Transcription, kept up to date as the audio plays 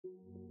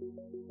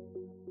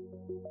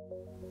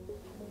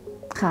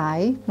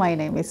Hi, my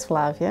name is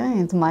Flávia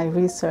and my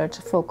research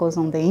focuses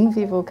on the in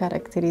vivo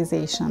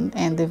characterization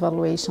and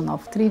evaluation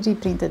of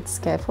 3D printed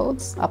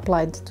scaffolds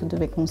applied to the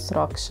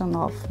reconstruction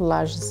of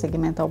large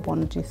segmental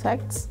bone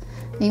defects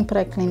in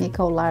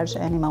preclinical large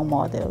animal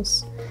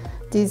models.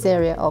 This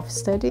area of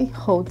study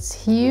holds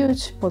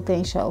huge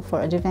potential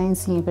for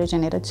advancing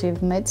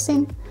regenerative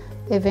medicine,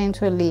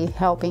 eventually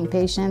helping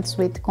patients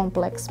with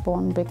complex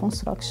bone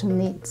reconstruction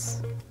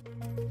needs.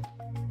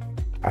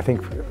 I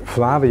think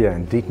Flávia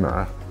and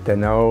Dietmar, they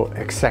know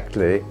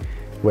exactly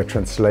where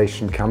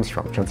translation comes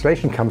from.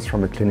 Translation comes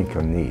from a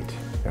clinical need.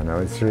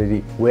 It's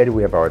really, where do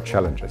we have our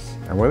challenges?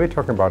 And when we're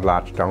talking about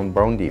large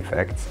bone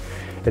defects,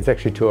 it's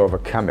actually to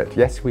overcome it.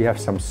 Yes, we have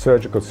some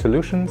surgical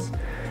solutions,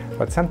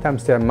 but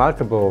sometimes there are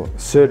multiple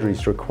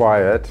surgeries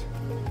required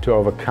to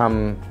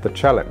overcome the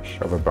challenge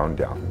of a bone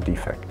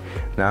defect.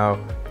 Now,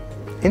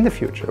 in the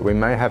future, we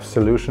may have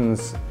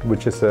solutions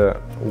which is a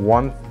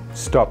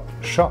one-stop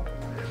shop.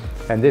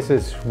 And this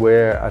is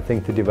where I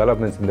think the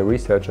developments in the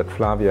research that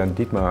Flávia and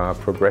Dietmar are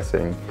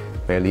progressing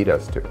may lead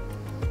us to.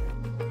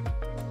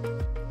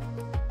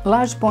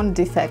 Large bone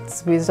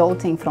defects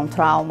resulting from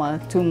trauma,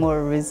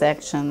 tumor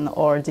resection,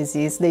 or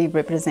disease, they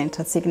represent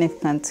a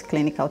significant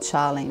clinical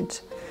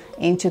challenge.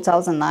 In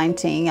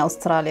 2019,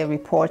 Australia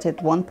reported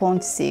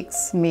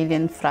 1.6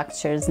 million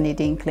fractures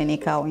needing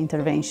clinical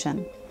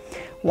intervention.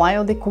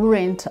 While the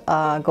current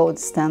gold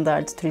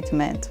standard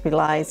treatment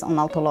relies on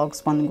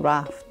autologous bone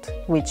graft,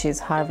 which is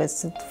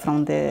harvested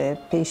from the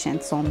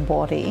patient's own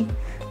body,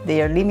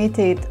 their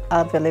limited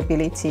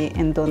availability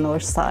and donor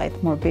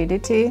site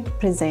morbidity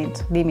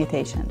present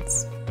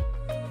limitations.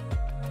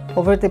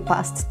 Over the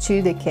past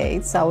 2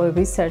 decades, our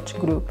research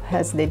group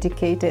has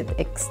dedicated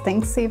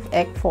extensive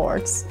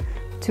efforts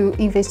to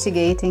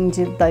investigating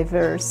the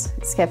diverse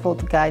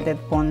scaffold-guided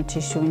bone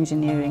tissue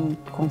engineering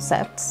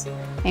concepts,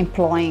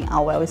 employing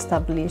a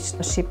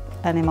well-established sheep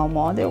animal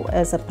model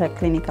as a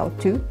preclinical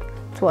tool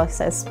to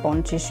assess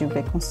bone tissue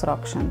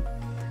reconstruction.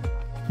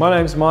 My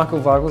name is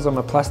Wagels. I'm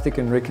a plastic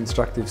and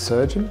reconstructive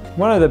surgeon.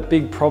 One of the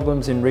big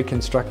problems in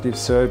reconstructive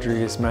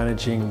surgery is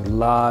managing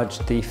large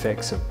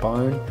defects of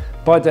bone.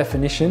 By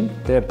definition,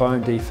 they're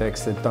bone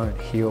defects that don't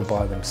heal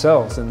by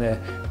themselves, and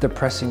they're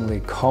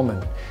depressingly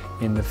common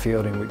in the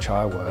field in which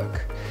I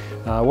work.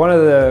 One of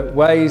the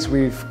ways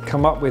we've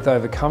come up with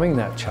overcoming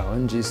that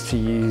challenge is to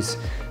use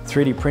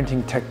 3D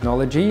printing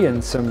technology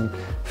and some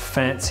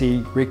fancy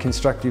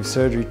reconstructive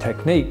surgery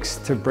techniques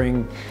to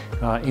bring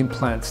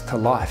implants to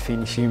life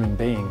in human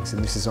beings.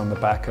 And this is on the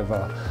back of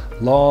a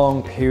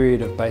long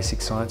period of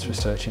basic science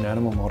research in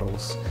animal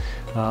models.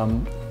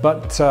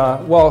 But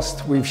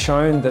whilst we've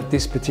shown that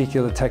this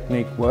particular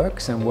technique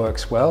works and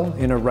works well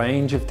in a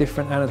range of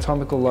different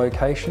anatomical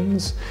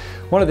locations,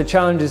 one of the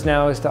challenges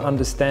now is to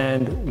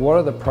understand what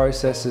are the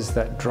processes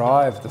that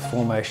drive the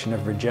formation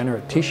of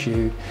regenerate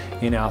tissue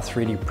in our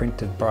 3D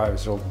printed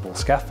bioresorbable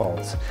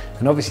scaffolds.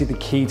 And obviously the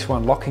key to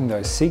unlocking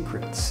those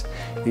secrets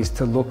is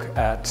to look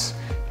at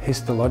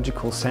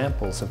histological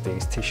samples of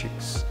these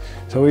tissues.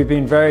 So we've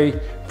been very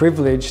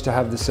privileged to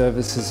have the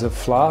services of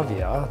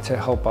Flávia to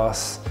help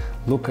us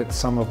look at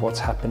some of what's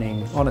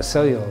happening on a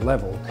cellular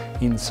level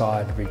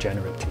inside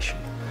regenerate tissue.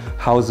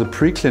 How the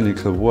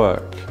preclinical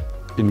work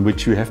in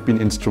which you have been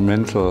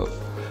instrumental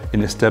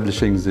in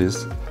establishing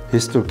these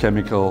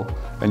histochemical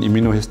and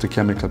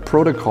immunohistochemical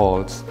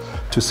protocols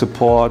to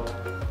support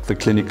the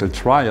clinical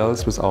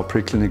trials with our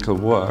preclinical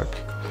work,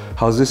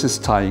 how this is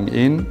tying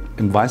in,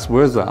 and vice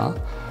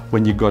versa,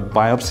 when you got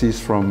biopsies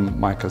from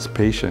Michael's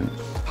patient,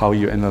 how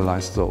you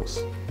analyze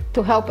those.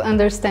 To help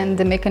understand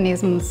the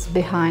mechanisms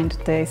behind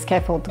the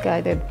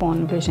scaffold-guided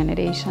bone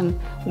regeneration,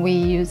 we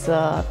use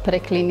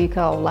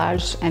preclinical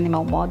large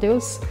animal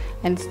models,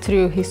 and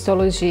through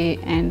histology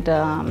and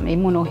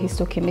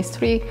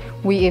immunohistochemistry,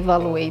 we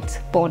evaluate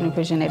bone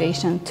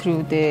regeneration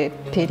through the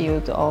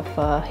period of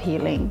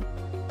healing.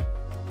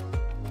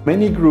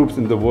 Many groups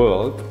in the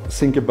world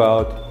think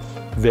about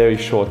very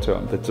short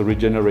term, that the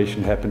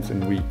regeneration happens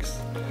in weeks.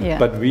 Yeah.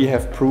 But we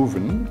have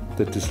proven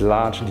that these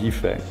large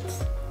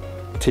defects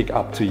take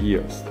up to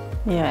years.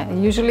 Yeah,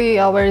 usually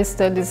our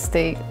studies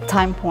take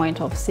time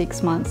point of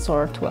 6 months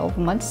or 12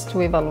 months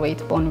to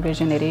evaluate bone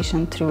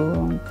regeneration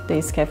through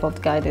the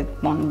scaffold-guided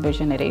bone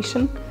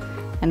regeneration.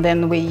 And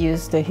then we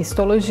use the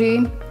histology,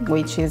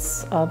 which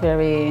is a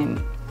very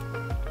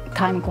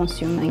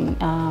time-consuming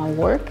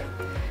work.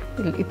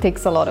 It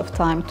takes a lot of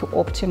time to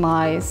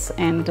optimize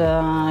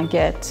and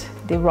get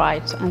the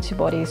right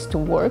antibodies to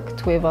work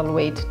to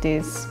evaluate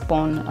this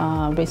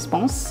bone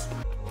response.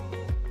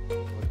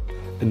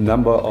 A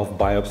number of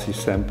biopsy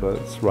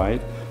samples,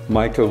 right?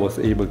 Michael was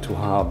able to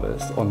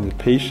harvest on the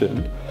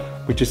patient,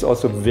 which is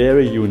also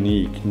very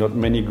unique. Not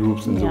many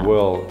groups in the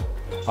world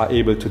are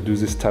able to do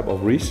this type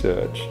of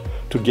research,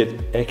 to get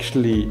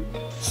actually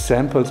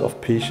samples of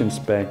patients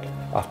back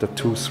after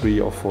 2,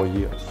 3 or 4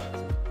 years.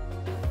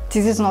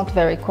 This is not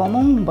very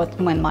common, but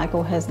when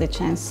Michael has the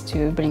chance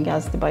to bring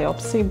us the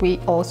biopsy, we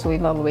also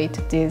evaluate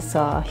these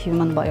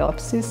human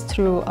biopsies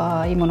through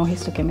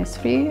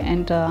immunohistochemistry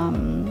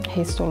and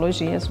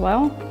histology as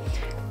well.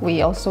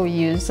 We also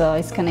use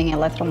scanning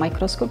electron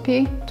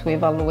microscopy to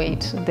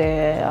evaluate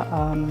the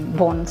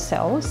bone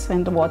cells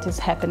and what is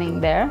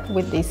happening there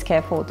with the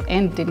scaffold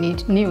and the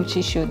new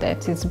tissue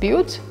that is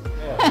built.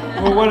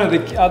 Well, one of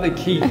the other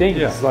key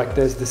things, like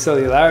there's the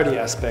cellularity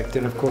aspect,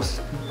 and of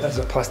course, as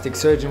a plastic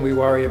surgeon, we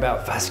worry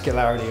about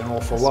vascularity an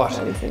awful lot.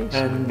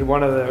 And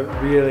one of the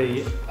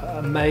really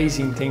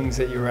amazing things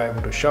that you were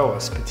able to show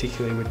us,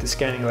 particularly with the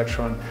scanning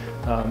electron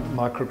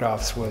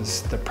micrographs,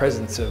 was the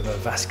presence of a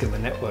vascular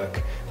network,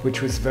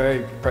 which was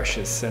very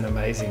precious and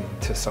amazing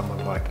to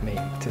someone like me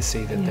to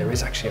see that there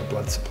is actually a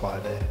blood supply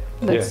there.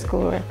 That's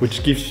correct.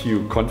 Which gives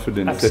you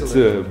confidence that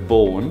the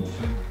bone,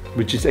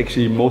 which is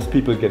actually most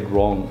people get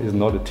wrong, is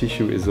not a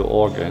tissue, is an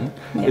organ,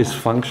 is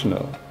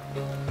functional.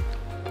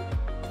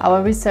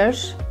 Our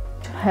research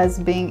has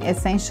been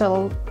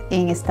essential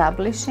in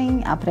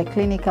establishing a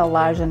preclinical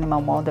large animal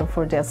model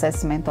for the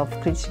assessment of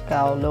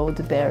critical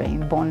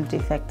load-bearing bone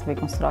defect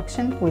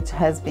reconstruction, which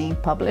has been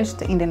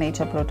published in the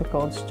Nature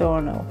Protocols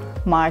journal,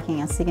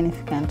 marking a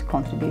significant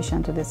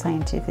contribution to the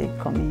scientific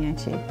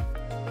community.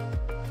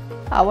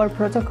 Our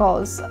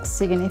protocol's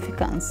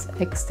significance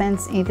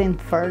extends even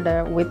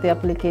further with the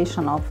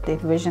application of the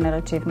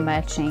regenerative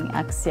matching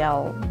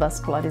axial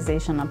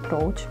vascularization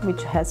approach,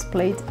 which has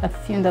played a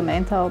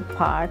fundamental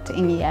part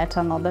in yet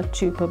another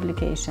 2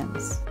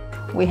 publications.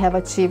 We have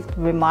achieved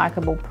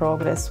remarkable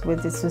progress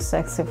with the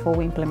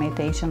successful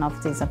implementation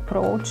of this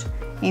approach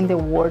in the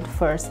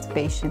world-first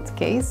patient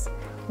case,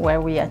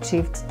 where we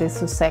achieved the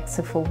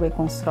successful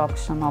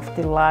reconstruction of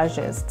the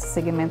largest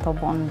segmental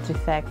bone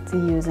defect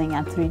using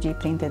a 3D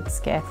printed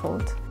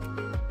scaffold.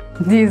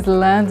 This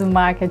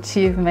landmark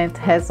achievement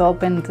has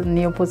opened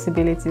new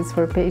possibilities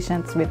for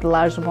patients with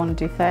large bone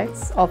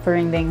defects,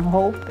 offering them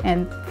hope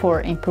and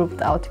for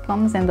improved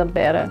outcomes and a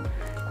better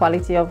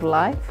quality of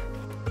life.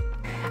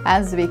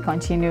 As we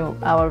continue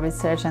our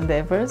research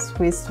endeavors,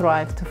 we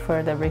strive to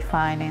further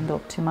refine and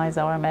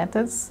optimize our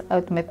methods,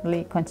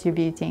 ultimately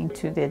contributing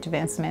to the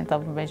advancement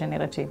of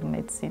regenerative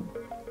medicine.